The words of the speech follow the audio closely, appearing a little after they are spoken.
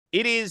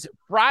It is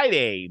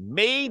Friday,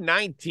 May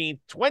 19th,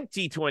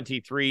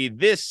 2023.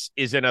 This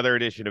is another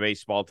edition of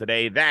Baseball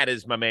Today. That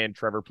is my man,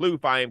 Trevor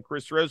Plouffe. I am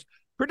Chris Rose.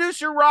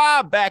 Producer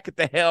Rob back at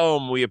the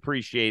helm. We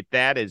appreciate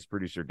that, as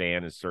producer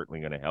Dan is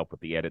certainly going to help with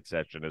the edit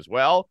session as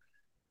well.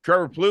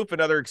 Trevor Plouffe,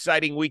 another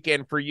exciting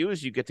weekend for you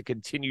as you get to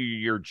continue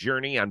your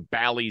journey on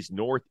Bally's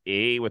North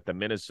A with the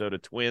Minnesota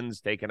Twins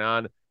taking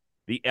on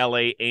the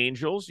LA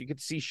Angels. You get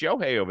to see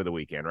Shohei over the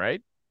weekend,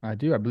 right? I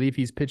do. I believe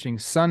he's pitching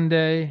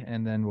Sunday,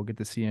 and then we'll get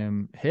to see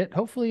him hit.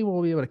 Hopefully,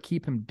 we'll be able to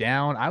keep him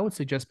down. I would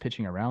suggest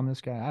pitching around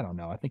this guy. I don't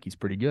know. I think he's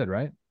pretty good,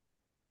 right?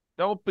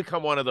 Don't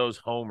become one of those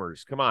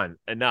homers. Come on,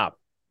 enough.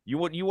 You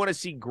want to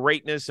see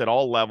greatness at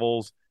all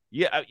levels.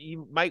 Yeah,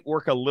 you might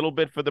work a little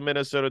bit for the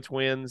Minnesota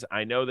Twins.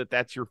 I know that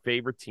that's your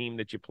favorite team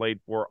that you played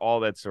for,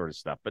 all that sort of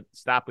stuff. But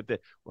stop with the,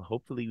 well,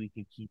 hopefully we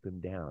can keep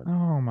him down.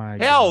 Oh, my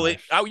Hell,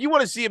 gosh. you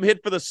want to see him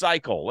hit for the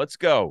cycle. Let's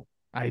go.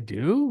 I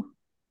do?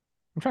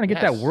 I'm trying to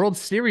get that World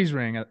Series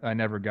ring I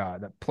never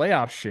got, that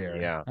playoff share.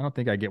 Yeah. I don't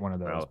think I get one of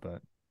those,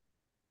 but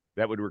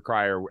that would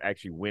require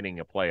actually winning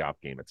a playoff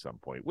game at some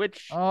point,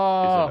 which is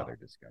another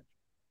discussion.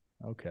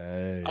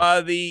 Okay.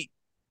 The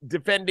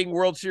defending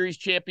World Series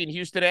champion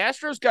Houston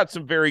Astros got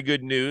some very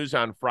good news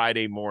on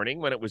Friday morning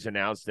when it was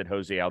announced that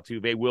Jose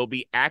Altuve will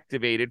be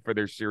activated for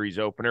their series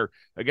opener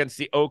against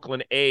the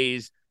Oakland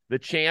A's. The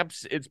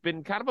champs, it's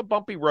been kind of a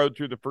bumpy road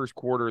through the first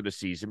quarter of the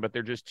season, but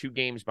they're just 2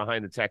 games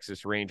behind the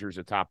Texas Rangers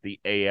atop the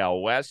AL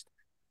West.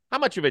 How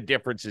much of a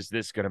difference is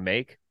this going to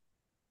make?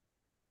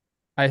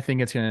 I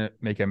think it's going to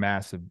make a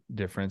massive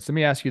difference. Let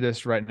me ask you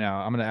this right now.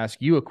 I'm going to ask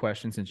you a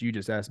question since you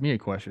just asked me a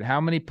question. How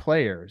many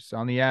players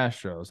on the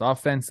Astros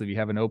offensively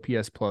have an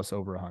OPS plus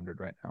over 100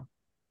 right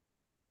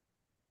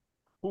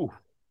now?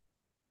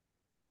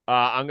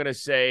 I'm going to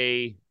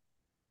say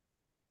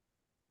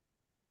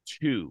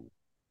 2.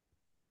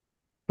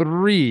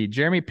 3.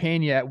 Jeremy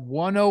Pena at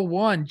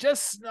 101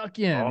 just snuck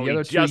in. Oh, the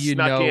other two,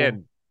 snuck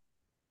in.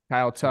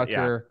 Kyle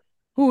Tucker,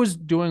 who is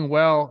doing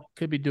well,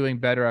 could be doing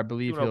better. I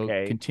believe he'll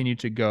continue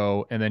to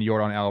go. And then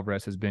Yordan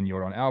Alvarez has been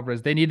Yordan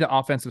Alvarez. They need an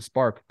offensive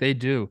spark. They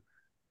do.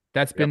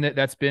 That's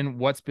been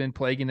what's been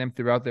plaguing them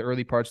throughout the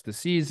early parts of the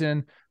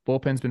season.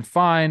 Bullpen's been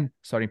fine.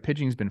 Starting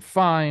pitching's been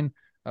fine.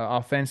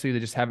 Offensively, they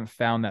just haven't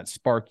found that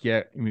spark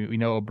yet. We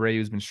know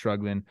Abreu's been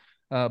struggling.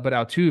 But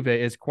Altuve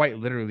is quite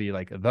literally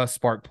like the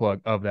spark plug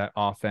of that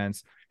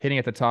offense, hitting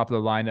at the top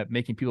of the lineup,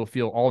 making people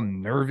feel all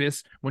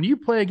nervous. When you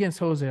play against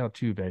Jose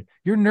Altuve,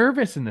 you're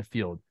nervous in the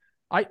field.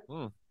 I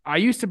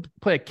used to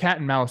play a cat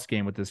and mouse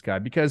game with this guy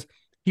because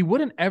he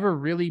wouldn't ever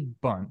really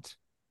bunt.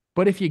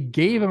 But if you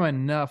gave him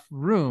enough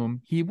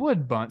room, he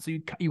would bunt. So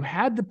you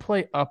had to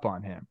play up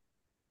on him.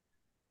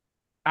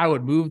 I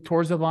would move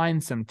towards the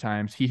line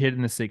sometimes. He'd hit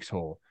in the 6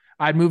 hole.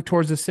 I'd move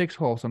towards the 6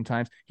 hole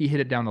sometimes. He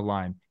hit it down the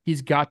line.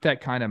 He's got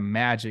that kind of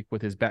magic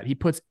with his bat. He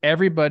puts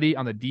everybody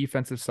on the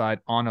defensive side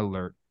on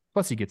alert.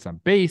 Plus, he gets on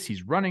base.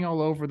 He's running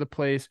all over the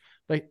place.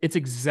 Like, it's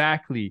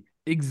exactly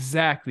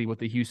what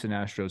the Houston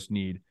Astros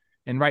need.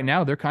 And right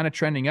now, they're kind of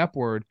trending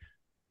upward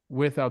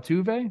with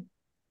Altuve.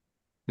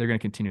 They're going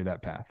to continue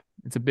that path.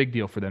 It's a big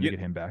deal for them to get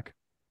him back.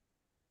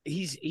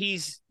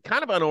 He's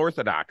kind of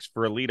unorthodox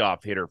for a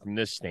leadoff hitter from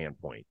this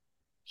standpoint.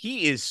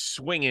 He is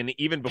swinging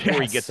even before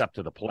he gets up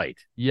to the plate.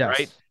 Yes.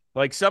 Right?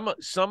 Like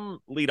some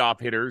leadoff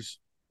hitters,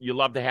 you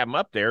love to have them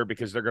up there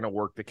because they're going to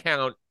work the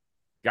count.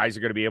 Guys are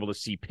going to be able to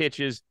see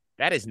pitches.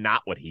 That is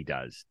not what he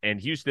does. And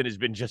Houston has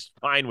been just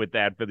fine with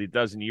that for the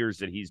dozen years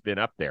that he's been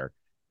up there.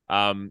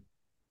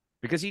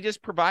 Because he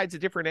just provides a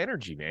different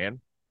energy, man.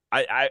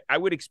 I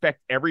would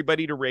expect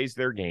everybody to raise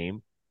their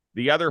game.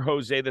 The other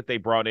Jose that they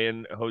brought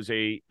in,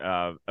 Jose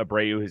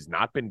Abreu, has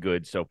not been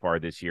good so far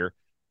this year.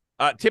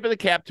 Tip of the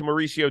cap to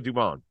Mauricio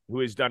Dubon, who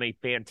has done a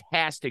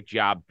fantastic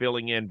job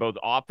filling in both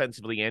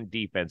offensively and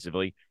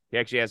defensively. He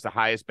actually has the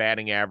highest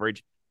batting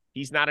average.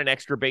 He's not an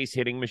extra base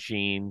hitting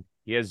machine.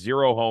 He has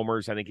 0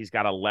 homers. I think he's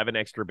got 11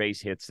 extra base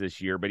hits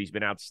this year, but he's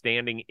been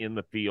outstanding in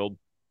the field.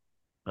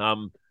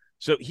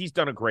 So he's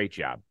done a great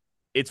job.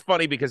 It's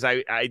funny because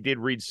I did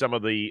read some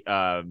of the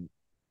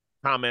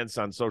comments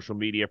on social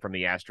media from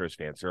the Astros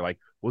fans. They're like,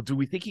 well, do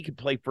we think he could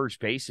play first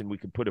base and we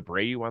could put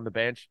Abreu on the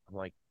bench? I'm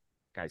like,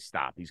 guys,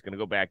 stop. He's going to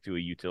go back to a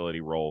utility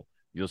role.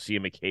 You'll see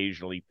him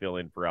occasionally fill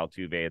in for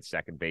Altuve at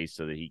second base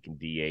so that he can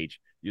DH.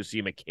 You'll see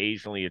him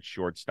occasionally at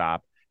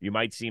shortstop. You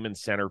might see him in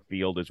center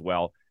field as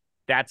well.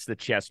 That's the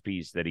chess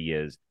piece that he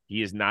is.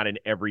 He is not an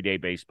everyday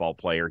baseball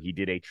player. He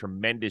did a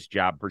tremendous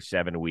job for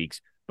 7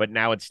 weeks, but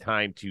now it's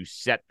time to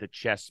set the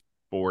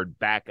chessboard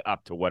back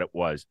up to what it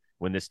was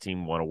when this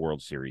team won a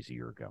World Series a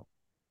year ago.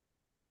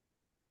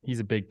 He's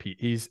a big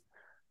piece.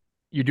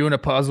 You're doing a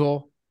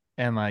puzzle,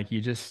 and like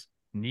you just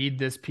need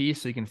this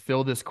piece so you can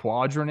fill this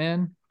quadrant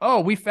in. Oh,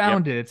 we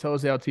found it. It's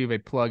Jose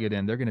Altuve. Plug it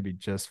in. They're going to be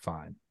just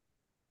fine.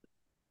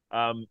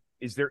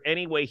 Is there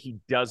any way he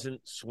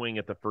doesn't swing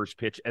at the first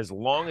pitch as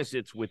long as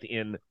it's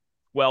within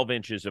 12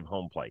 inches of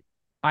home plate?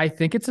 I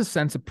think it's a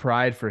sense of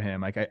pride for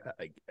him. Like,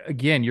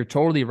 again, you're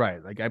totally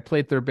right. Like, I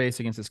played third base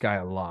against this guy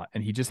a lot,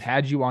 and he just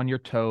had you on your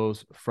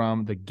toes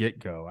from the get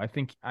go. I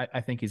think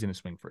he's going to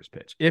swing first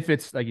pitch. If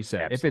it's like you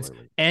said, if it's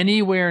Absolutely.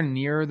 anywhere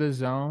near the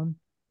zone,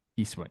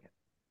 he's swinging.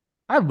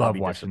 I I'll love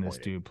be watching this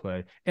disappointed. dude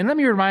play. And let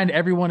me remind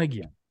everyone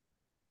again: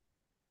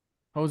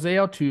 Jose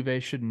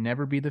Altuve should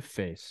never be the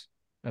face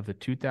of the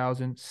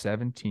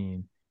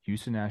 2017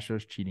 Houston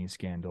Astros cheating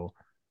scandal.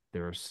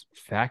 There's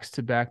facts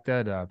to back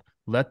that up.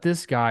 Let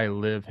this guy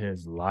live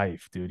his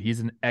life, dude. He's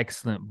an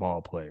excellent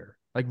ball player.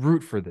 Like,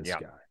 root for this Yeah.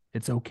 guy.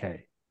 It's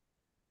okay.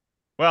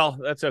 Well,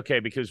 that's okay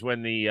because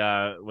when the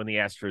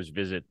Astros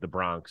visit the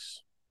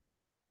Bronx,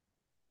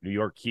 New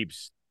York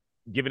keeps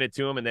giving it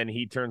to him, and then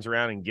he turns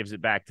around and gives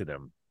it back to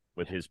them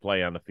with his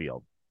play on the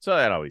field. So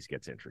that always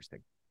gets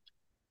interesting.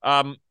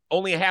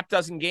 Only a half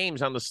dozen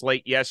games on the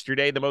slate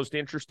yesterday. The most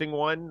interesting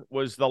one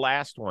was the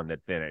last one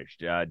that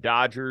finished.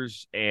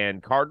 Dodgers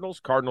and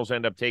Cardinals. Cardinals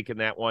end up taking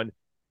that one.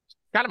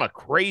 Kind of a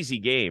crazy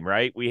game,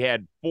 right? We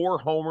had 4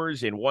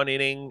 homers in 1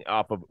 inning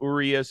off of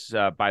Urias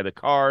by the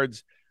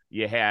Cards.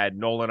 You had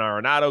Nolan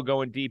Arenado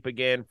going deep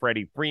again.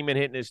 Freddie Freeman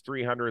hitting his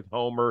 300th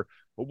homer.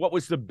 But what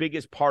was the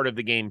biggest part of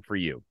the game for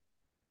you?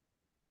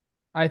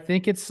 I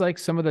think it's like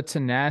some of the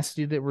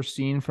tenacity that we're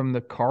seeing from the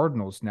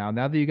Cardinals now.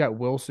 Now that you got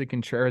Wilson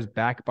Contreras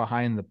back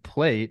behind the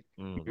plate,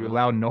 you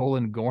allow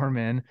Nolan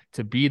Gorman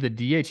to be the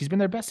DH. He's been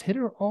their best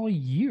hitter all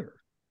year.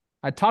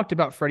 I talked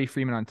about Freddie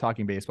Freeman on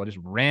Talking Baseball. Just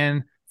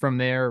ran from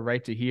there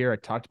right to here. I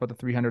talked about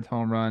the 300th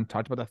home run,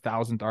 talked about the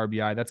 1,000th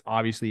RBI. That's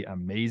obviously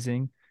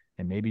amazing.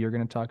 And maybe you're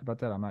going to talk about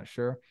that. I'm not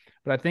sure.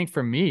 But I think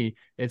for me,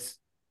 it's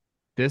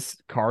this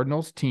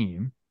Cardinals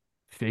team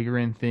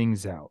figuring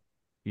things out.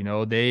 You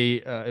know,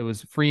 it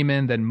was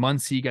Freeman, then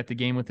Muncy got the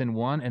game within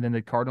 1, and then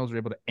the Cardinals were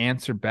able to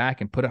answer back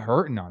and put a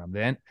hurting on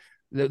them.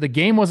 Then the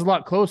game was a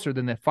lot closer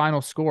than the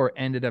final score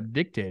ended up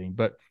dictating.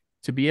 But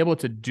to be able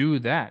to do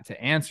that,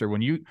 to answer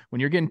when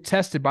you're getting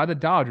tested by the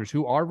Dodgers,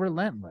 who are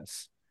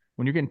relentless,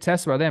 when you're getting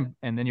tested by them,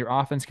 and then your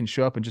offense can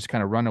show up and just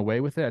kind of run away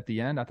with it at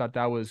the end, I thought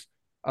that was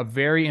a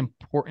very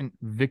important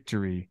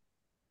victory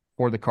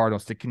for the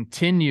Cardinals to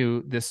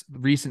continue this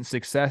recent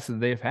success that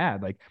they've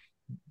had. Like,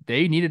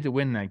 they needed to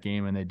win that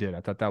game, and they did.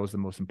 I thought that was the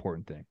most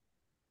important thing.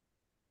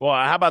 Well,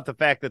 how about the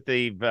fact that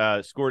they've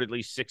scored at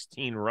least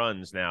 16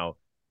 runs now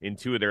in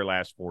 2 of their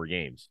last 4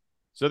 games?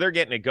 So they're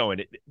getting it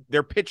going.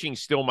 Their pitching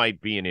still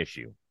might be an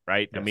issue,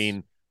 right? Yes. I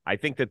mean, I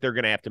think that they're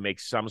going to have to make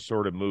some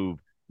sort of move,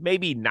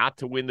 maybe not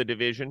to win the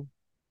division.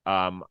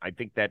 I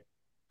think that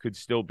could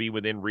still be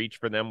within reach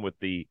for them with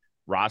the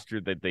roster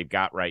that they've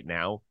got right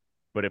now.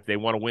 But if they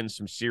want to win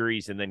some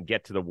series and then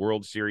get to the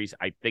World Series,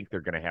 I think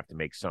they're going to have to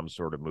make some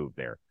sort of move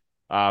there.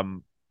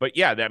 But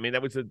yeah, I mean,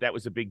 that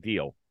was a big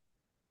deal.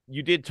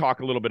 You did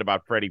talk a little bit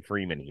about Freddie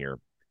Freeman here.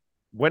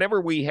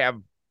 Whenever we have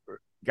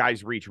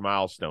guys reach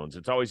milestones,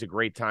 it's always a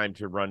great time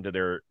to run to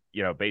their,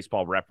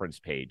 baseball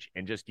reference page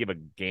and just give a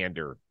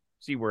gander,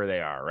 see where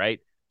they are, right?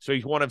 So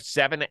he's one of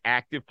 7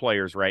 active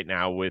players right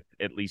now with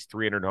at least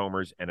 300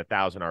 homers and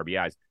 1,000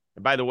 RBIs.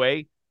 And by the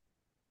way,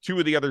 2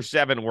 of the other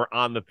 7 were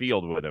on the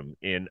field with him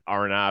in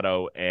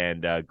Arenado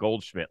and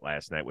Goldschmidt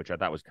last night, which I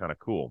thought was kind of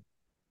cool.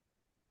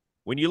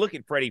 When you look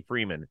at Freddie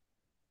Freeman,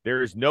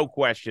 there is no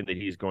question that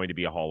he's going to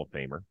be a Hall of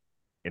Famer,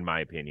 in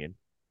my opinion.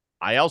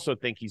 I also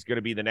think he's going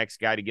to be the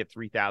next guy to get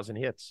 3,000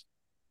 hits.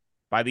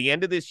 By the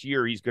end of this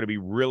year, he's going to be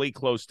really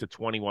close to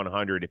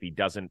 2,100 if he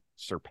doesn't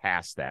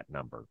surpass that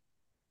number.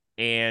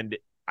 And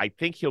I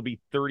think he'll be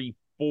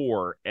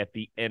 34 at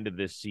the end of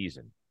this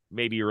season,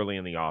 maybe early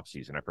in the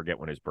offseason. I forget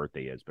when his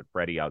birthday is, but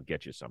Freddie, I'll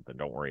get you something.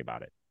 Don't worry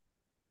about it.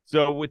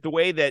 So with the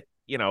way that,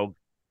 the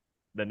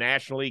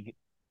National League,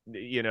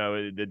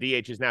 the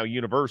DH is now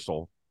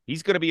universal,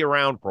 he's going to be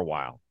around for a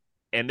while.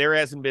 And there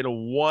hasn't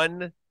been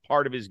one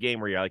part of his game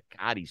where you're like,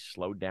 God, he's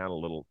slowed down a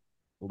little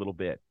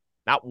bit.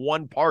 Not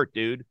one part,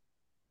 dude.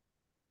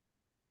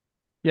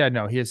 Yeah,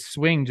 no, his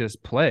swing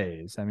just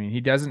plays. I mean,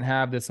 he doesn't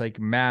have this like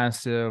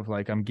massive,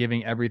 like I'm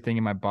giving everything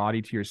in my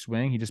body to your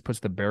swing. He just puts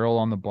the barrel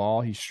on the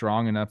ball. He's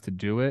strong enough to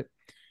do it.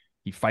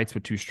 He fights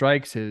with 2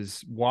 strikes.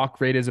 His walk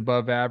rate is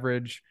above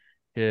average.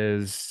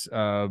 His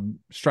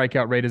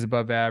strikeout rate is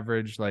above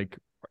average, like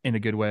in a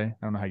good way.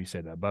 I don't know how you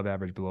say that. Above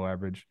average, below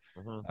average.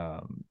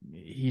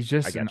 He's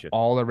just an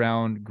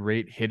all-around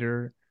great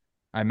hitter.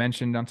 I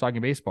mentioned I'm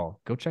Talking Baseball.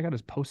 Go check out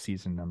his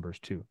postseason numbers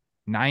too.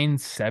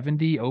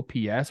 970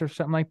 OPS or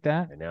something like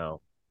that. I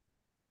know.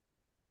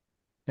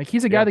 Like,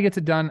 he's a guy that gets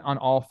it done on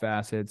all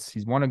facets.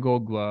 He's won a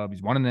Gold Glove.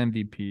 He's won an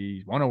MVP.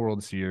 He's won a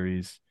World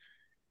Series.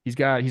 He's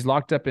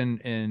locked up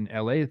in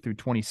LA through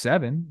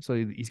 27. So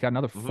he's got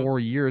another 4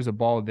 years of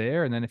ball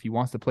there. And then if he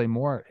wants to play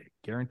more, I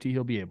guarantee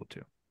he'll be able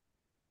to.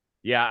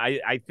 Yeah,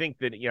 I think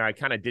that, I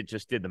kind of did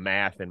the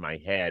math in my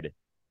head.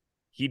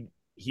 He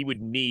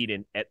would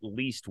need at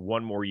least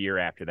 1 more year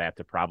after that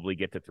to probably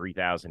get to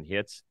 3,000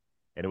 hits.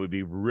 And it would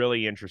be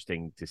really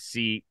interesting to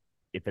see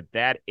if at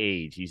that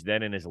age, he's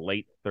then in his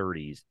late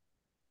 30s,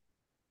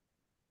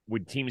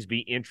 would teams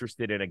be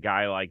interested in a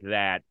guy like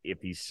that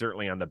if he's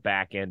certainly on the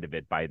back end of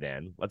it by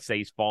then? Let's say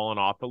he's fallen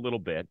off a little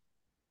bit.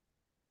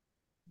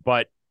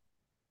 But,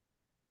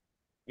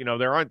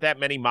 there aren't that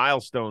many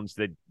milestones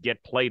that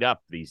get played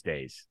up these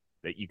days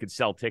that you could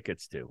sell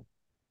tickets to.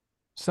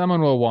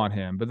 Someone will want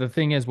him, but the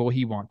thing is, will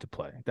he want to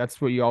play? That's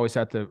what you always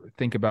have to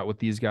think about with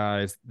these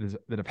guys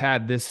that have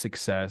had this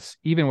success.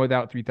 Even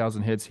without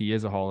 3,000 hits, he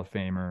is a Hall of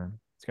Famer.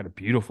 He's got a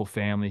beautiful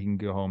family he can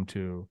go home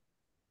to.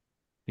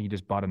 I think he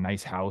just bought a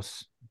nice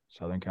house,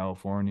 Southern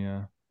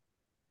California.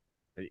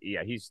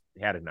 Yeah, he's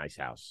had a nice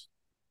house.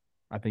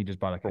 I think he just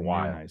bought a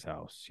nice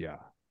house. Yeah.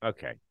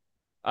 Okay.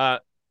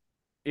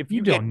 If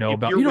you don't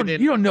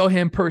know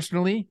him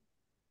personally.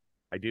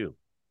 I do.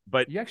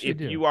 But you actually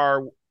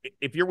do.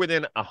 If you're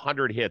within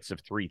 100 hits of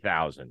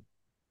 3,000,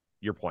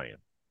 you're playing.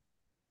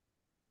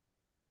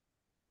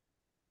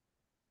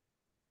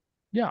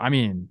 Yeah, I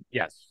mean,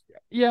 yes.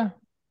 Yeah.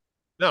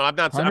 No, I'm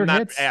not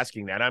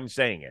asking that. I'm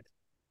saying it.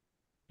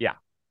 Yeah.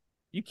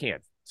 You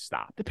can't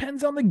stop.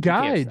 Depends on the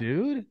guy,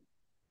 dude.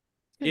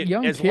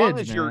 Young as kids, long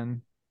as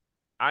man.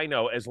 I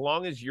know, as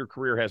long as your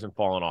career hasn't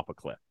fallen off a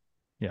cliff.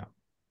 Yeah.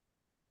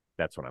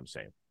 That's what I'm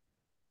saying.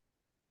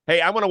 Hey,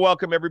 I want to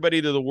welcome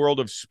everybody to the world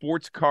of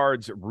sports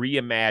cards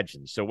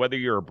reimagined. So whether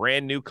you're a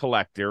brand new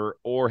collector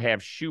or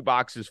have shoe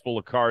boxes full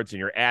of cards in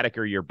your attic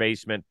or your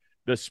basement,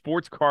 the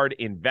Sports Card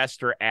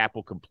Investor app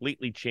will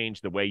completely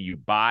change the way you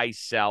buy,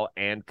 sell,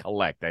 and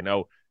collect. I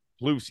know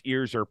Plouf's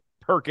ears are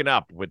perking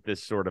up with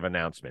this sort of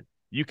announcement.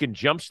 You can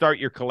jumpstart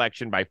your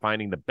collection by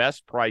finding the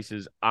best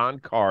prices on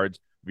cards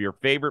of your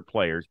favorite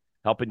players,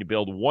 helping you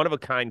build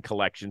one-of-a-kind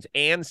collections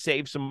and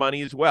save some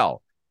money as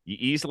well. You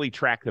easily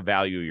track the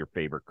value of your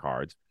favorite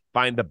cards,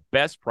 find the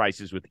best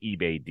prices with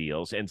eBay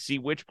deals, and see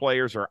which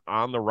players are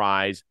on the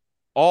rise,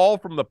 all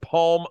from the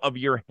palm of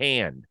your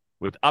hand.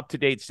 With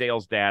up-to-date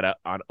sales data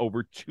on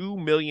over 2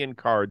 million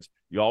cards,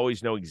 you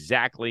always know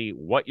exactly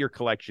what your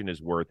collection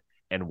is worth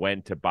and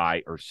when to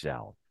buy or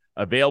sell.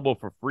 Available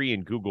for free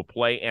in Google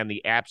Play and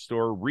the App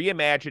Store,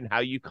 reimagine how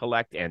you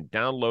collect and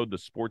download the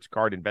Sports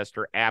Card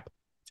Investor app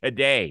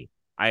today.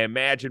 I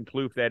imagine,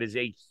 Plouffe, that is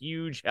a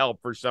huge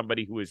help for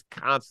somebody who is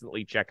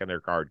constantly checking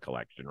their card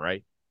collection,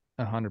 right?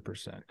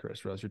 100%,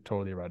 Chris Rose. You're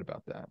totally right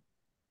about that.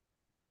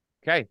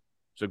 Okay,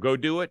 so go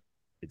do it.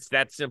 It's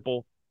that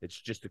simple. It's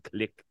just a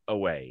click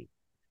away.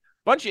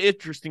 Bunch of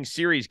interesting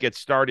series get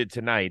started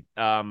tonight.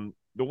 The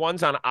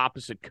ones on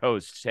opposite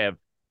coasts have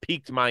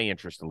piqued my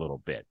interest a little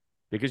bit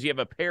because you have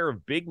a pair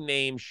of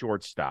big-name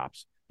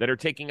shortstops that are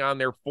taking on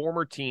their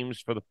former teams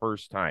for the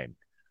first time.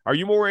 Are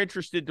you more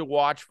interested to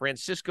watch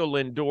Francisco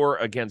Lindor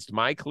against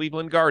my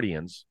Cleveland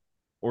Guardians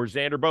or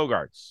Xander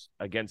Bogaerts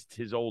against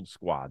his old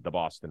squad, the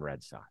Boston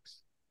Red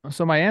Sox?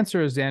 So my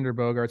answer is Xander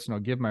Bogaerts, and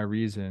I'll give my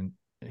reason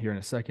here in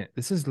a second.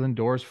 This is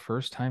Lindor's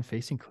first time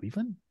facing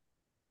Cleveland?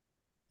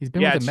 He's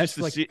been with the Mets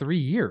for like 3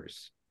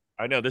 years.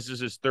 I know. This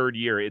is his third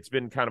year. It's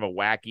been kind of a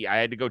wacky. I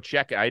had to go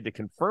check it. I had to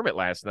confirm it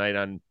last night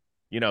on,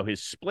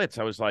 his splits.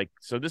 I was like,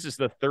 so this is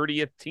the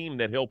 30th team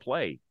that he'll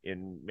play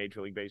in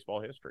Major League Baseball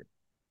history.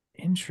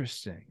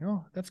 Interesting.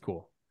 Oh, that's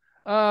cool.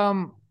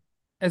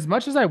 As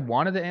much as I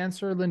wanted to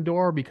answer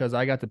Lindor because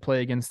I got to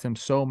play against him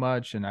so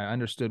much and I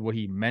understood what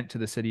he meant to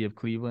the city of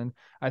Cleveland,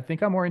 I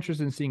think I'm more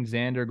interested in seeing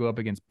Xander go up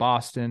against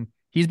Boston.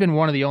 He's been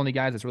one of the only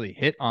guys that's really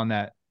hit on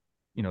that,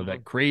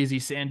 that crazy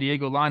San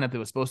Diego lineup that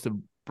was supposed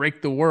to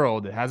break the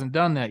world. It hasn't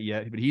done that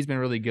yet, but he's been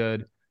really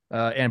good.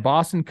 And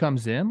Boston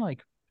comes in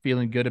like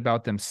feeling good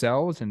about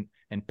themselves and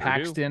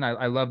Paxton,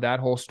 I love that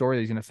whole story.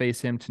 He's going to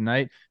face him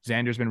tonight.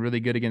 Xander's been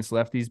really good against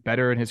lefties,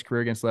 better in his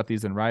career against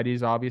lefties than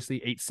righties, obviously,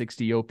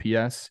 860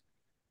 OPS.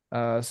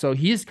 So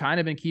he's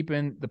kind of been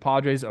keeping the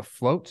Padres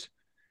afloat.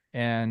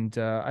 And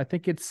I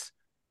think it's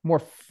more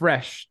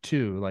fresh,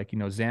 too. Like,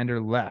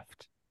 Xander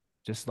left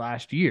just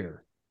last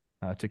year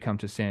to come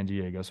to San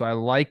Diego. So I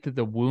like that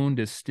the wound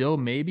is still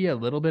maybe a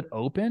little bit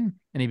open.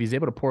 And if he's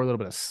able to pour a little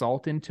bit of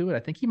salt into it, I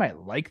think he might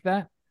like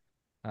that.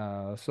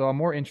 So I'm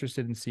more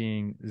interested in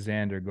seeing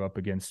Xander go up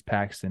against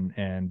Paxton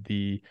and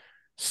the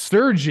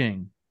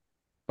surging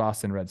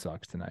Boston Red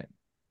Sox tonight.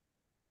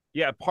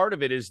 Yeah, part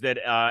of it is that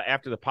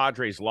after the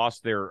Padres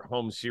lost their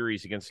home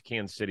series against the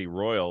Kansas City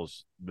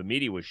Royals, the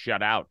media was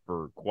shut out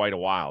for quite a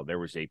while. There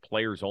was a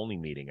players-only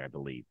meeting, I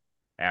believe,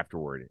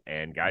 afterward,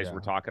 and guys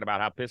were talking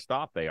about how pissed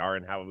off they are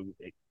and how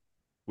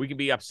we can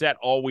be upset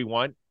all we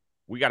want.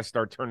 We got to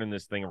start turning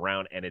this thing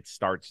around, and it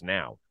starts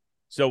now.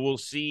 So we'll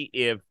see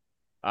if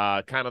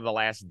kind of the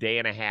last day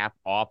and a half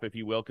off, if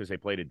you will, because they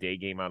played a day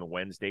game on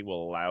Wednesday,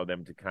 will allow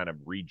them to kind of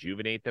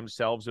rejuvenate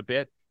themselves a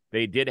bit.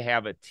 They did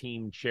have a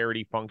team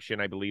charity function,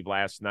 I believe,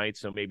 last night,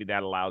 so maybe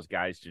that allows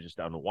guys to just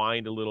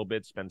unwind a little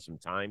bit, spend some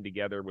time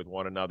together with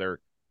one another.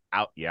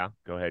 Yeah,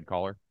 go ahead,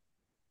 caller.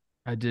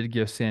 I did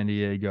give San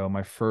Diego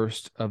my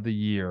first of the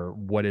year,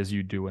 what is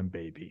you doing,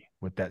 baby,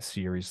 with that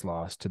series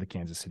loss to the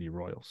Kansas City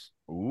Royals.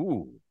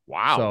 Ooh,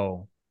 wow.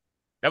 So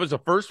that was the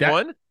first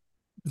one?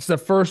 It's the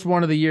first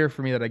one of the year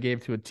for me that I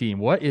gave to a team.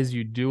 What is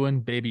you doing,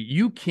 baby?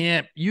 You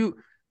can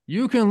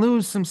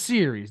lose some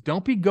series.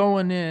 Don't be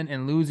going in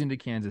and losing to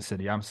Kansas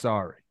City. I'm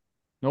sorry.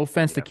 No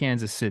offense to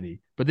Kansas City,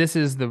 but this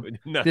is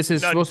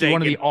supposed to be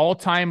one of the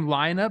all-time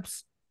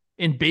lineups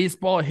in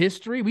baseball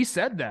history. We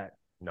said that.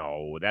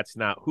 No, that's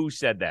not. Who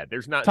said that?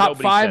 There's not. Top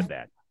Nobody five. said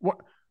that. What?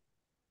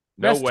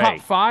 No Best top way.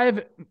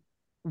 five.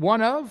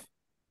 One of.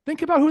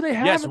 Think about who they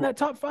have Yes, in that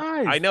top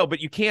five. I know, but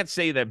you can't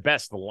say the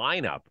best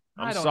lineup.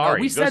 I'm I don't know.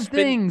 sorry. We said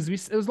things.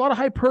 There was a lot of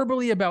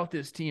hyperbole about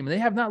this team. They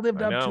have not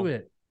lived up to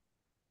it.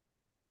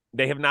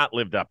 They have not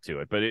lived up to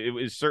it, but it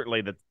was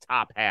certainly the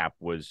top half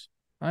was.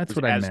 That's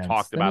what I meant.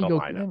 Talked about a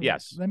lineup.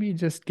 Yes. Let me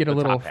just get a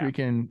little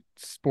freaking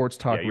sports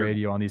talk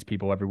radio on these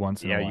people every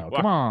once in a while.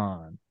 Come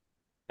on.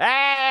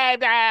 Hey,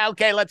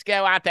 okay, let's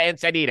go out to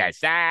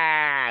Encinitas.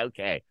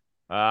 Okay.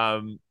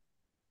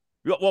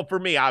 Well, for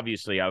me,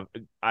 obviously,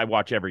 I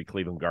watch every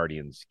Cleveland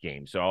Guardians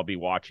game, so I'll be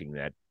watching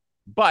that.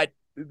 But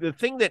the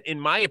thing that, in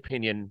my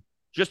opinion,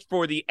 just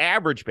for the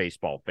average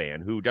baseball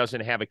fan who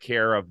doesn't have a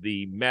care of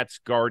the Mets,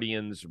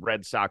 Guardians,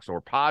 Red Sox,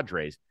 or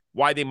Padres,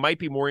 why they might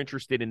be more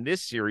interested in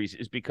this series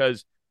is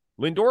because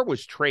Lindor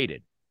was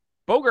traded.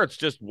 Bogarts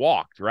just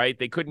walked, right?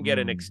 They couldn't get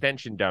an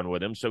extension done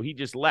with him, so he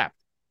just left.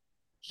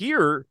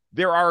 Here,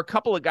 there are a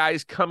couple of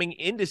guys coming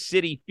into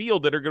Citi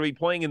Field that are going to be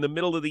playing in the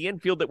middle of the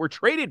infield that were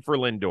traded for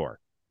Lindor.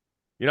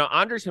 You know,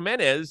 Andres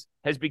Jimenez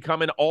has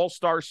become an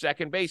all-star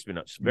second baseman.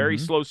 It's a very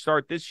slow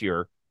start this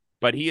year,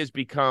 but he has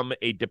become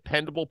a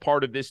dependable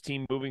part of this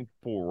team moving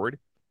forward.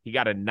 He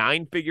got a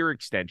 9-figure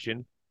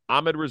extension.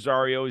 Ahmed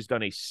Rosario has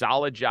done a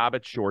solid job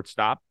at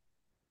shortstop.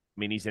 I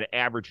mean, he's an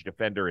average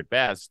defender at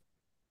best.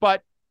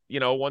 But, you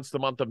know, once the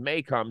month of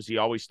May comes, he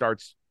always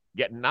starts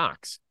getting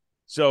knocks.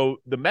 So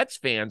the Mets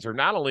fans are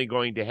not only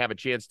going to have a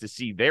chance to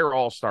see their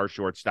all-star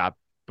shortstop,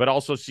 but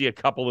also see a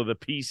couple of the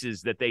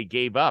pieces that they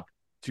gave up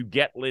to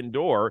get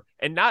Lindor.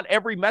 And not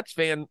every Mets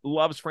fan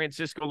loves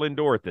Francisco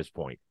Lindor at this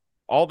point.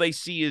 All they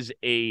see is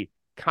a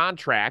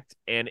contract,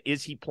 and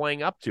is he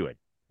playing up to it?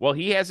 Well,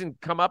 he hasn't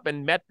come up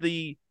and met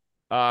the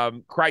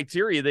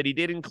criteria that he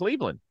did in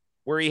Cleveland,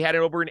 where he had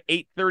over an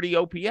 830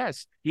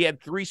 OPS. He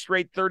had 3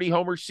 straight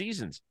 30-homer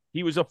seasons.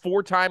 He was a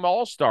 4-time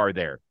All-Star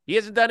there. He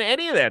hasn't done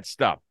any of that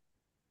stuff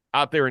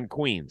out there in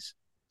Queens.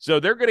 So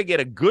they're going to get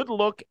a good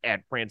look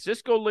at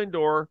Francisco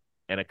Lindor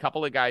and a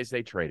couple of guys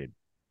they traded.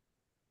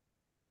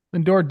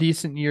 Lindor,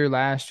 decent year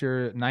last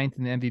year, 9th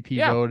in the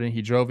MVP voting.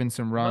 He drove in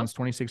some runs,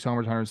 26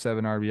 homers,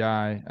 107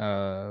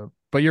 RBI.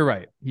 But you're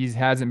right. He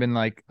hasn't been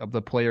like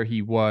the player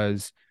he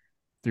was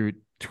through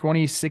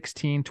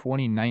 2016,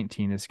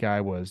 2019. This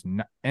guy was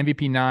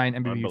MVP 9,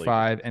 MVP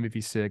 5,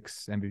 MVP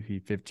 6,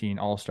 MVP 15,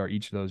 All-Star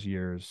each of those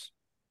years.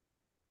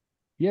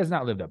 He has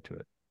not lived up to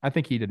it. I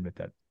think he'd admit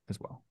that as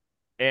well.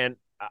 And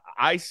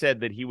I said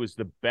that he was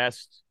the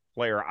best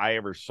player I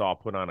ever saw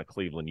put on a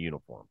Cleveland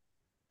uniform.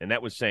 And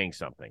that was saying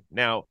something.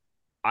 Now,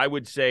 I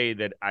would say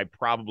that I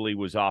probably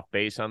was off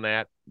base on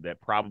that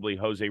probably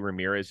Jose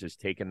Ramirez has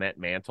taken that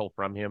mantle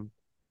from him,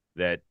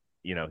 that,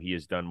 you know, he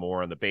has done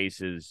more on the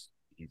bases.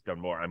 He's done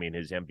more. I mean,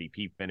 his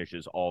MVP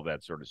finishes, all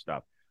that sort of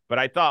stuff. But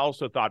I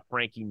also thought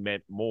Frankie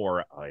meant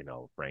more. I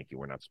know, Frankie,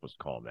 we're not supposed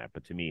to call him that,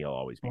 but to me, he'll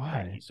always be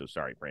Frankie. So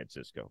sorry,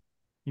 Francisco.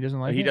 He doesn't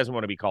like He doesn't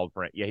want to be called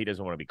Frank. Yeah, he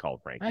doesn't want to be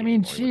called Frankie. I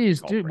mean,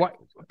 geez, dude,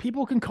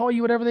 people can call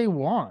you whatever they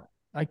want.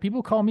 Like,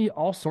 people call me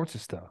all sorts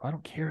of stuff. I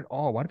don't care at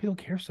all. Why do people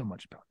care so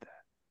much about that?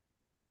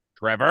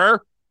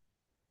 Trevor?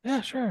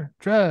 Yeah, sure.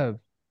 Trev.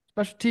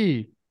 Special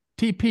T.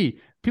 TP.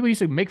 People used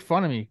to make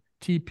fun of me.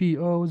 TP.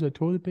 Oh, is that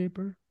toilet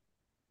paper?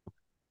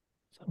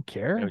 I don't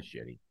care. That was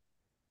shitty.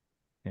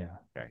 Yeah.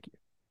 Okay.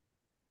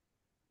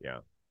 Yeah.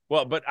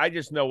 Well, but I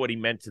just know what he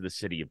meant to the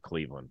city of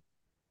Cleveland.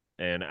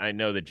 And I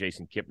know that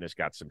Jason Kipnis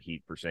got some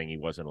heat for saying he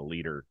wasn't a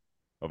leader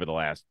over the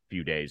last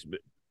few days. But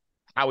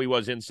how he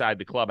was inside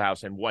the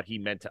clubhouse and what he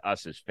meant to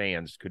us as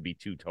fans could be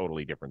 2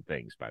 totally different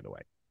things, by the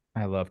way.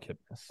 I love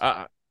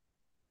Kipnis.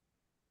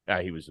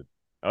 He was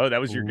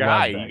that was your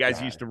guy. You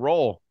guys used to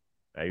roll.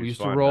 We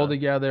used to roll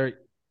together.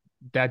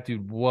 That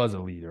dude was a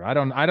leader. I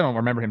don't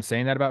remember him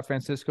saying that about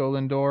Francisco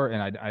Lindor,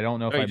 and I don't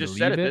know if I just believe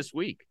said it this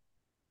week.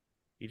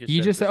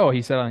 He just said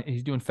he said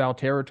he's doing foul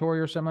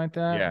territory or something like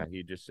that. Yeah,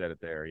 he just said it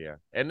there. Yeah,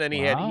 and then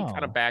he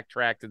kind of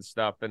backtracked and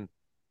stuff, and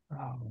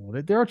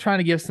they're trying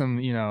to get some,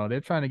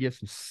 they're trying to get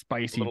some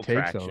spicy takes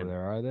traction over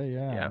there, are they?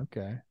 Yeah.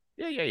 Okay.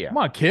 Yeah. Come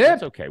on, Kip.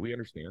 That's okay. We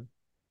understand.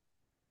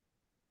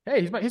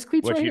 Hey, his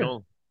cleats right here.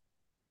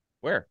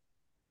 Where?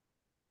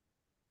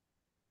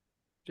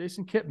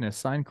 Jason Kipnis,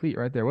 signed cleat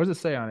right there. What does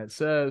it say on it? It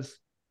says,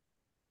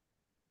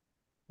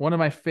 one of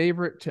my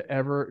favorite to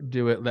ever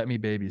do it, let me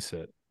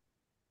babysit.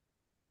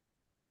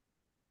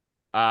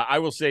 I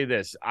will say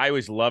this. I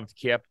always loved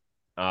Kip.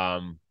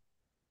 And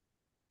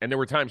there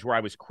were times where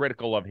I was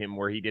critical of him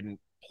where he didn't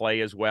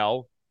play as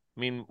well. I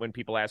mean, when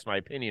people ask my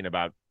opinion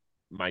about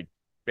my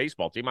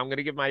baseball team, I'm going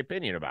to give my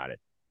opinion about it.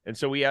 And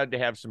so we had to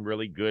have some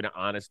really good,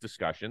 honest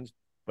discussions.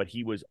 But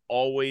he was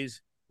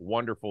always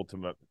wonderful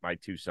to my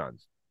 2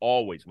 sons.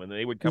 Always. When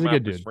they would come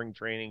out for spring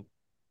training,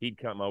 he'd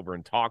come over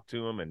and talk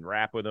to them and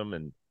rap with them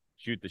and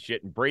shoot the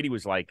shit. And Brady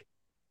was like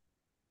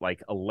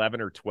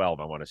 11 or 12,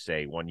 I want to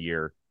say, one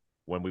year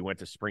when we went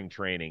to spring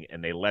training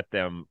and they let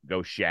them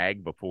go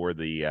shag before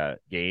the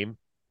game.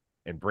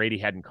 And Brady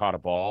hadn't caught a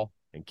ball.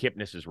 And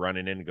Kipnis is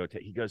running in and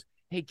he goes,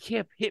 hey,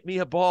 Kip, hit me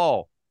a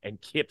ball.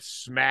 And Kip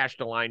smashed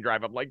a line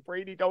drive. I'm like,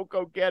 Brady, don't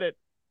go get it.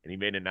 and he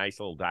made a nice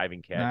little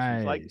diving catch. Nice.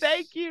 He's like,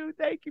 thank you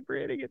for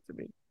hitting it to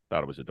me.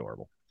 Thought it was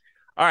adorable.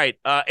 All right,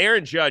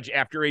 Aaron Judge,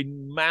 after a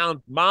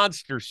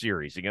monster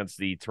series against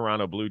the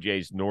Toronto Blue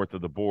Jays north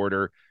of the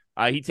border,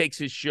 he takes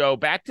his show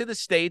back to the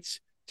States,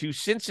 to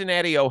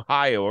Cincinnati,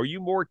 Ohio. Are you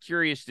more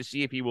curious to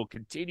see if he will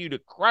continue to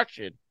crush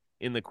it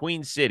in the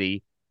Queen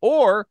City,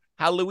 or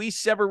how Luis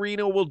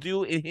Severino will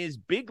do in his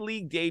big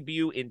league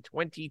debut in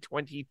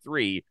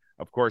 2023?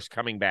 Of course,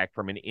 coming back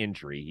from an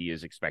injury. He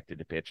is expected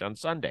to pitch on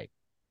Sunday.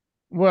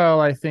 Well,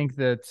 I think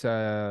that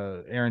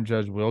Aaron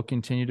Judge will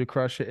continue to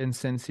crush it in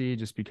Cincy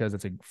just because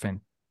it's a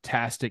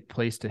fantastic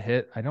place to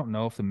hit. I don't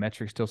know if the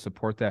metrics still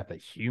support that. The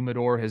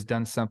humidor has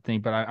done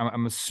something, but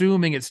I'm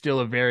assuming it's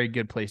still a very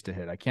good place to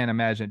hit. I can't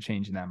imagine it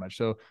changing that much.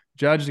 So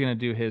Judge is going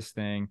to do his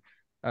thing.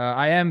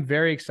 I am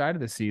very excited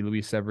to see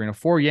Luis Severino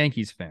for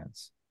Yankees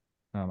fans.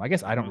 I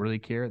guess I don't really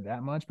care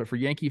that much, but for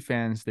Yankee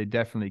fans, they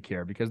definitely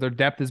care because their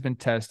depth has been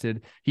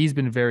tested. He's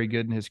been very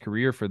good in his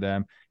career for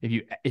them.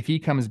 If he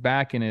comes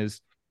back and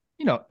is,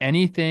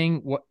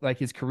 anything what like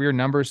his career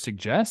numbers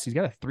suggest, he's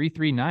got a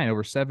 3.39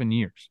 over 7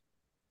 years.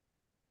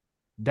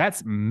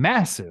 That's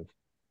massive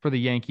for the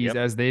Yankees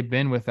as they've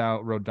been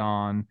without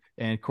Rodon,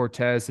 and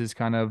Cortez has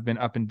kind of been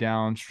up and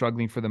down,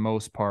 struggling for the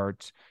most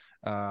part.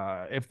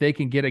 If they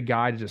can get a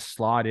guy to just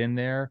slot in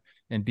there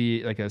and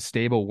be like a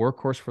stable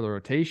workhorse for the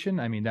rotation,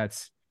 I mean,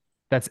 that's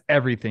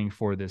everything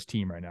for this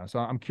team right now. So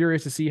I'm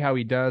curious to see how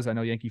he does. I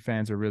know Yankee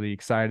fans are really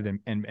excited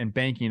and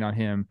banking on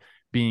him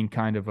being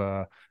kind of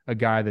a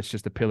guy that's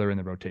just a pillar in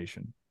the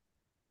rotation.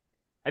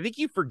 I think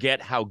you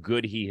forget how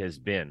good he has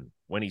been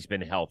when he's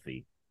been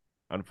healthy.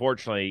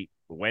 Unfortunately,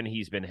 when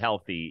he's been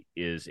healthy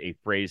is a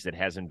phrase that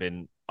hasn't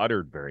been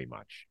uttered very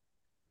much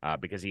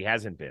because he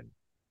hasn't been.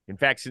 In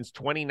fact, since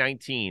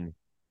 2019,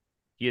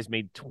 he has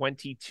made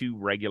 22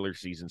 regular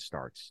season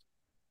starts.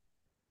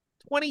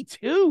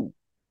 22!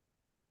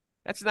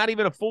 That's not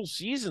even a full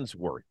season's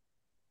worth.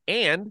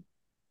 And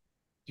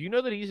do you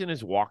know that he's in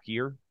his walk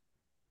year?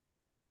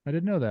 I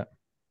didn't know that.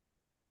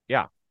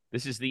 Yeah.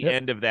 This is the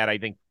end of that, I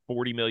think,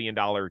 $40 million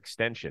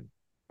extension.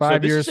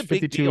 5 years,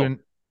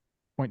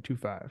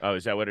 52.25. Oh,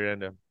 is that what it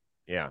ended up?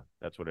 Yeah,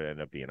 that's what it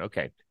ended up being.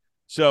 Okay.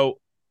 So,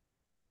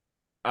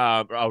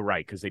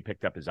 right, because they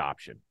picked up his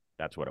option.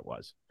 That's what it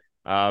was.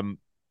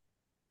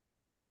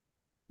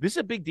 This is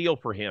a big deal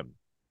for him.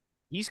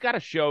 He's got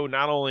to show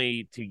not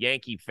only to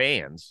Yankee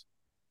fans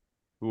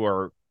who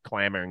are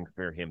clamoring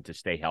for him to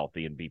stay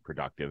healthy and be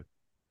productive,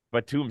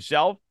 but to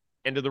himself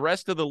and to the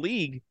rest of the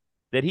league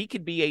that he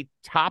could be a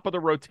top of the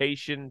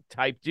rotation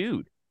type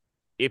dude.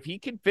 If he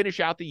can finish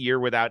out the year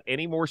without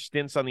any more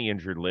stints on the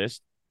injured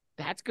list,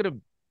 that's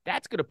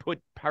gonna put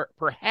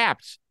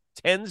perhaps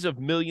tens of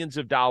millions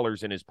of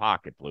dollars in his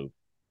pocket, Blue.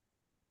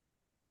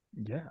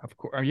 Yeah, of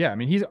course. Yeah, I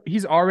mean,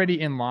 he's already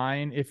in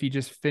line if he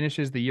just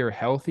finishes the year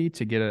healthy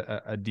to get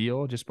a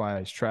deal just by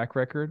his track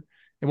record.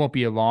 It won't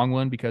be a long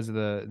one because of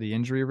the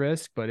injury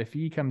risk, but if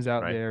he comes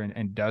out there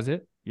and does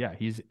it, yeah,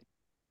 he's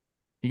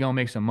gonna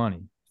make some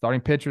money. Starting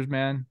pitchers,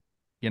 man,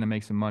 gonna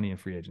make some money in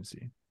free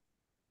agency.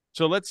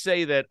 So let's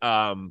say that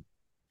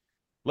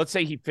let's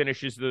say he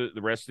finishes the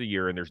rest of the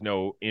year and there's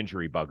no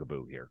injury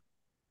bugaboo here.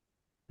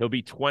 He'll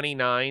be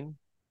 29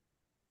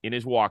 in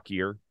his walk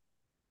year.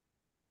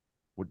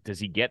 Does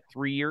he get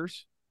 3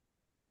 years?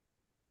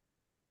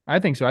 I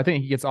think so. I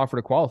think he gets offered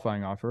a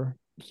qualifying offer.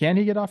 Can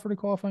he get offered a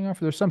qualifying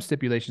offer? There's some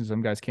stipulations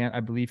some guys can't.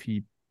 I believe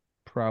he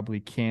probably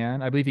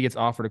can. I believe he gets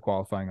offered a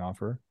qualifying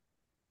offer.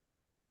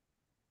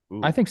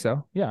 Ooh. I think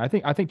so. Yeah, I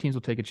think teams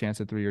will take a chance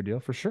at a 3-year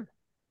deal for sure.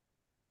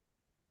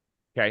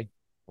 Okay.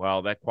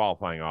 Well, that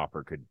qualifying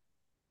offer could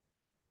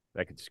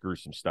screw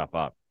some stuff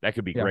up. That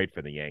could be great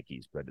for the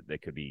Yankees, but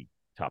that could be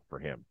tough for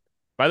him.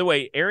 By the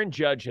way, Aaron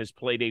Judge has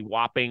played a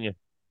whopping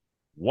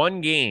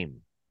 1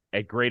 game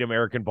at Great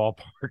American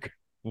Ballpark.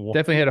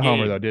 Definitely hit a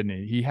homer, though, didn't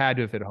he? He had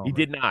to have hit a homer. He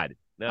did not.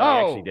 No, he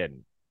actually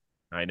didn't.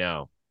 I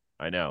know.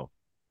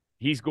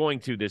 He's going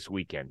to this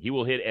weekend. He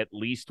will hit at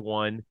least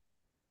one.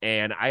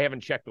 And I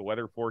haven't checked the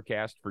weather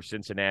forecast for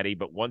Cincinnati,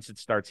 but once it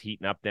starts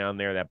heating up down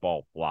there, that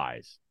ball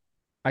flies.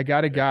 I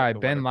got a guy,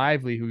 Ben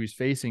Lively, who he's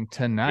facing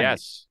tonight.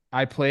 Yes.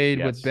 I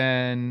played with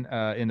Ben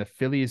in the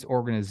Phillies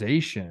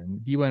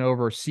organization. He went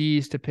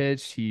overseas to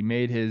pitch. He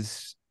made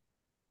his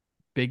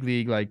big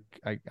league, I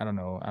don't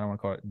know. I don't want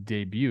to call it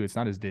debut. It's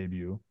not his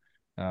debut.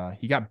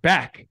 He got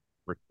back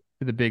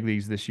to the big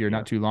leagues this year,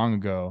 not too long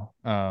ago.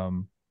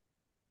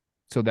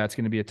 So that's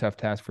going to be a tough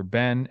task for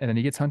Ben. And then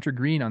he gets Hunter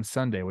Green on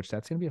Sunday, which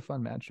that's going to be a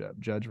fun matchup.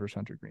 Judge versus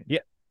Hunter Green.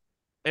 Yeah.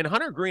 And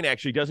Hunter Green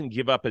actually doesn't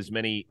give up as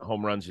many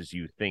home runs as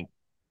you think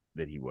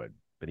that he would,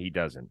 but he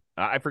doesn't.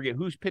 I forget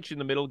who's pitching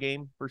the middle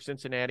game for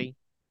Cincinnati.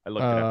 I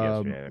looked it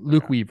up yesterday.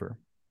 Luke Weaver.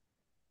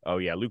 Oh,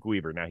 yeah, Luke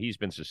Weaver. Now, he's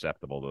been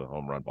susceptible to the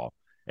home run ball.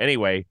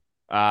 Anyway,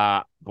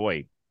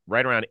 boy,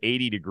 right around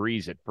 80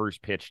 degrees at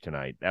first pitch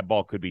tonight. That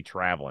ball could be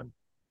traveling.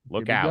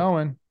 Look out.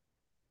 Going.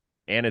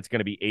 And it's going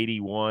to be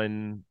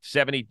 81,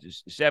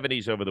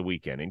 70s over the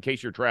weekend. In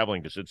case you're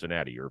traveling to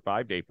Cincinnati, your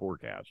 5-day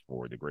forecast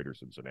for the greater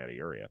Cincinnati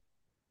area.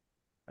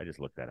 I just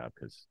looked that up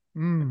because I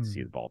can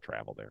see the ball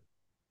travel there.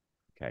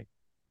 Okay.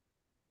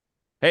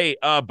 Hey,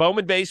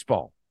 Bowman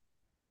Baseball.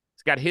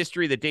 It's got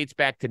history that dates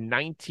back to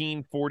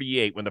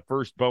 1948 when the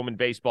first Bowman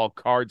baseball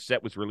card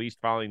set was released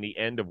following the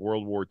end of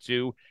World War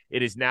II.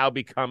 It has now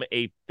become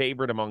a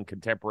favorite among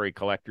contemporary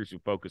collectors who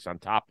focus on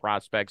top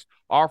prospects,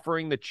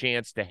 offering the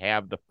chance to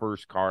have the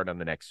first card on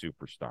the next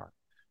superstar.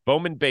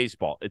 Bowman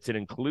Baseball, it's an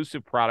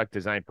inclusive product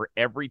designed for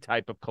every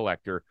type of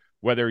collector,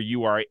 whether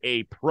you are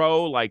a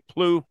pro like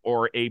Plouffe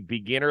or a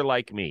beginner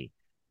like me.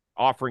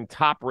 Offering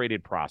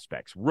top-rated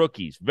prospects,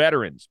 rookies,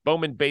 veterans,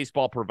 Bowman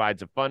Baseball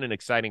provides a fun and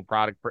exciting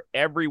product for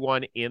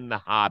everyone in the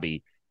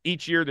hobby.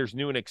 Each year, there's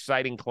new and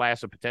exciting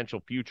class of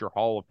potential future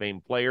Hall of Fame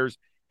players,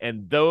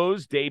 and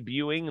those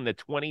debuting in the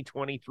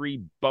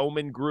 2023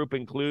 Bowman group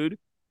include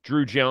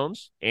Drew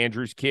Jones,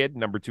 Andrew's kid,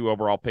 number 2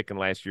 overall pick in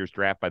last year's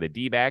draft by the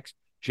D-backs,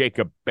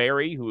 Jacob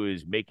Berry, who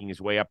is making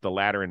his way up the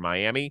ladder in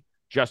Miami,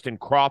 Justin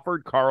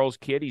Crawford, Carl's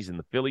kid, he's in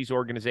the Phillies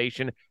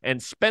organization,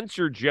 and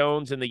Spencer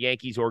Jones in the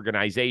Yankees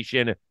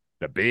organization,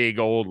 the big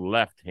old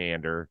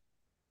left-hander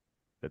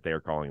that they are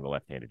calling the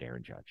left-handed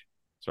Aaron Judge.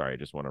 Sorry, I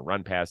just want to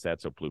run past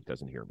that so Plouffe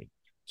doesn't hear me.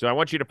 So I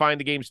want you to find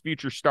the game's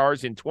future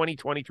stars in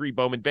 2023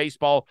 Bowman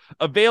Baseball,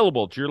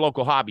 available to your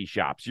local hobby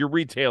shops, your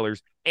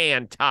retailers,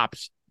 and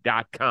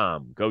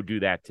Topps.com. Go do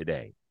that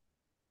today.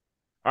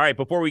 All right,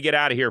 before we get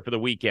out of here for the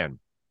weekend,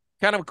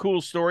 kind of a cool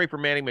story for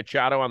Manny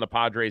Machado on the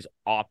Padres'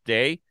 off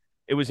day.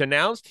 It was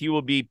announced he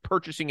will be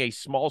purchasing a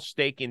small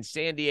stake in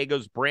San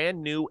Diego's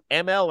brand new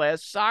MLS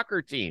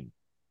soccer team.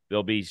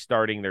 They'll be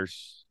starting their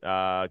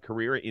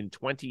career in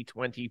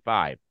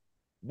 2025.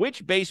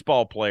 Which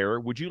baseball player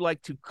would you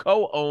like to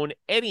co-own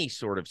any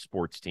sort of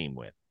sports team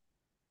with?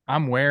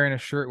 I'm wearing a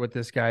shirt with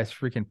this guy's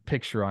freaking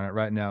picture on it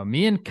right now.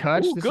 Me and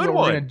Kutch, this is what we're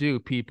going to do,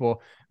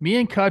 people. Me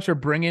and Kutch are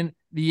bringing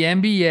the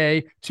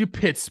NBA to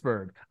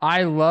Pittsburgh.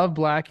 I love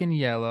black and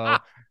yellow.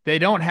 They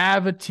don't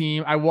have a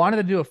team. I wanted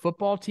to do a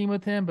football team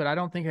with him, but I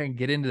don't think I can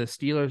get into the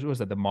Steelers. What was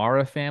that, the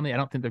Mara family? I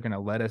don't think they're going to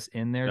let us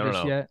in there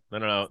yet.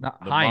 No. The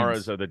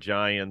Maras are the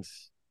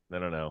Giants.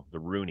 No. The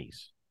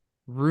Rooneys.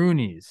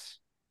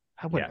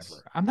 Whatever.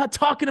 Yes. I'm not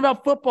talking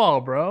about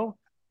football, bro.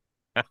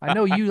 I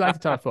know you like to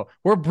talk football.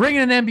 We're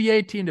bringing an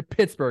NBA team to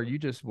Pittsburgh. You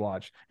just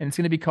watch. And it's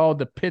going to be called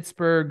the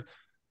Pittsburgh.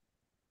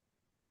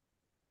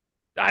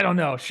 I don't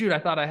know. Shoot, I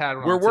thought I had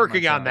one. We're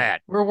working on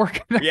that. We're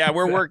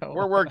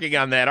working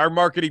on that. Our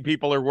marketing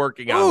people are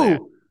working on that.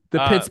 The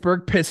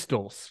Pittsburgh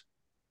Pistols.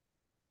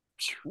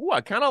 Ooh,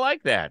 I kind of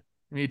like that.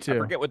 Me too. I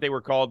forget what they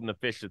were called in The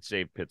Fish That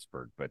Saved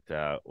Pittsburgh, but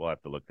we'll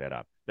have to look that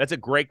up. That's a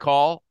great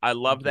call. I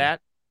love that.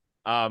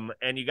 And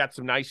you got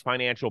some nice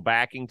financial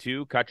backing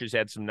too. Kutch has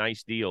had some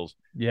nice deals.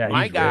 Yeah,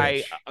 my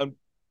guy,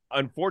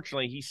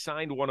 unfortunately, he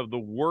signed one of the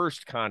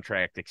worst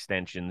contract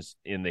extensions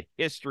in the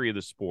history of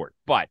the sport.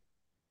 But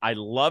I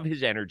love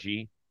his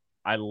energy.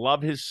 I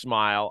love his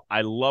smile.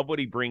 I love what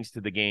he brings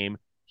to the game.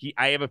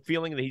 I have a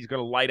feeling that he's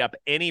going to light up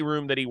any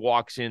room that he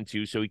walks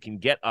into so he can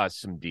get us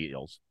some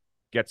deals,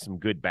 get some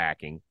good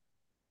backing.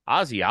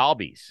 Ozzie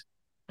Albies.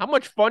 How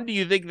much fun do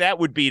you think that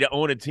would be to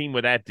own a team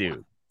with that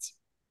dude?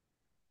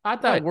 I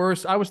thought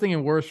worse. I was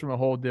thinking worse from a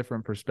whole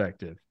different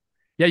perspective.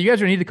 Yeah, you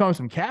guys are going to need to come with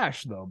some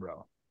cash, though,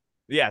 bro.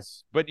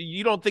 Yes, but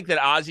you don't think that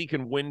Ozzie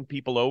can win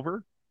people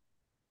over?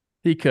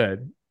 He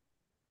could.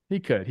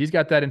 He's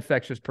got that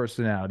infectious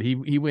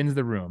personality. He wins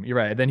the room. You're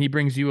right. Then he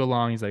brings you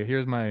along. He's like,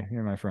 here's my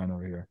friend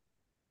over here.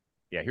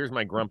 Yeah, here's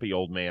my grumpy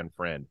old man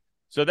friend.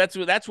 So that's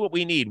what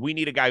we need. We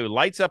need a guy who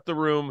lights up the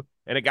room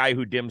and a guy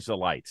who dims the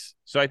lights.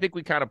 So I think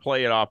we kind of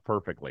play it off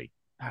perfectly.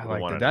 I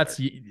like that.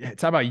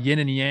 Talk about yin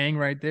and yang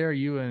right there.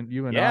 You and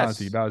yes.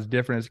 Ozzie, about as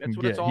different as can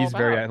get. He's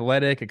very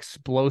athletic,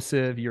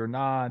 explosive. You're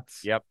not.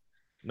 Yep.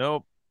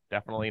 Nope.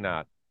 Definitely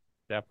not.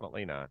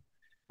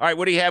 All right,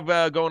 what do you have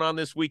going on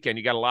this weekend?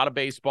 You got a lot of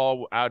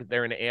baseball out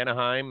there in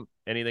Anaheim.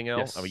 Anything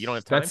else? Yes. I mean, you don't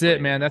have time. That's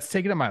it, man. That's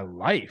taking up my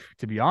life,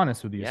 to be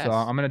honest with you. Yes. So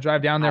I'm going to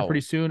drive down there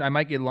pretty soon. I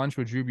might get lunch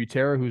with Drew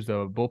Butera, who's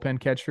the bullpen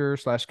catcher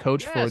 /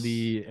 coach for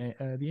the Angels.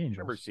 I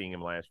remember seeing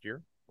him last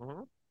year.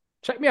 Mm-hmm.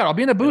 Check me out. I'll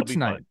be in the booth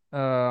tonight.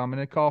 I'm going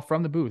to call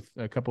from the booth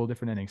a couple of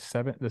different innings,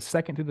 the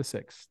 2nd through the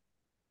 6th.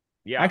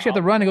 Yeah, I actually have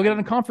to run and go get on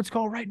a conference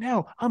call right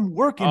now. I'm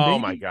working, baby. Oh,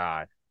 my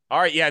God. All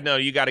right, yeah, no,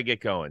 you got to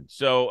get going.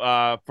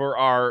 So for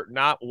our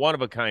not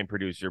one-of-a-kind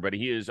producer, but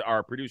he is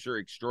our producer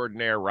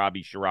extraordinaire,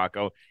 Robbie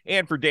Scirocco,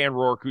 and for Dan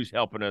Rourke, who's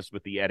helping us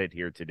with the edit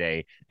here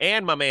today,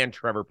 and my man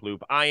Trevor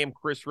Plouffe, I am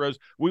Chris Rose.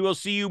 We will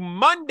see you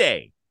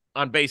Monday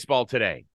on Baseball Today.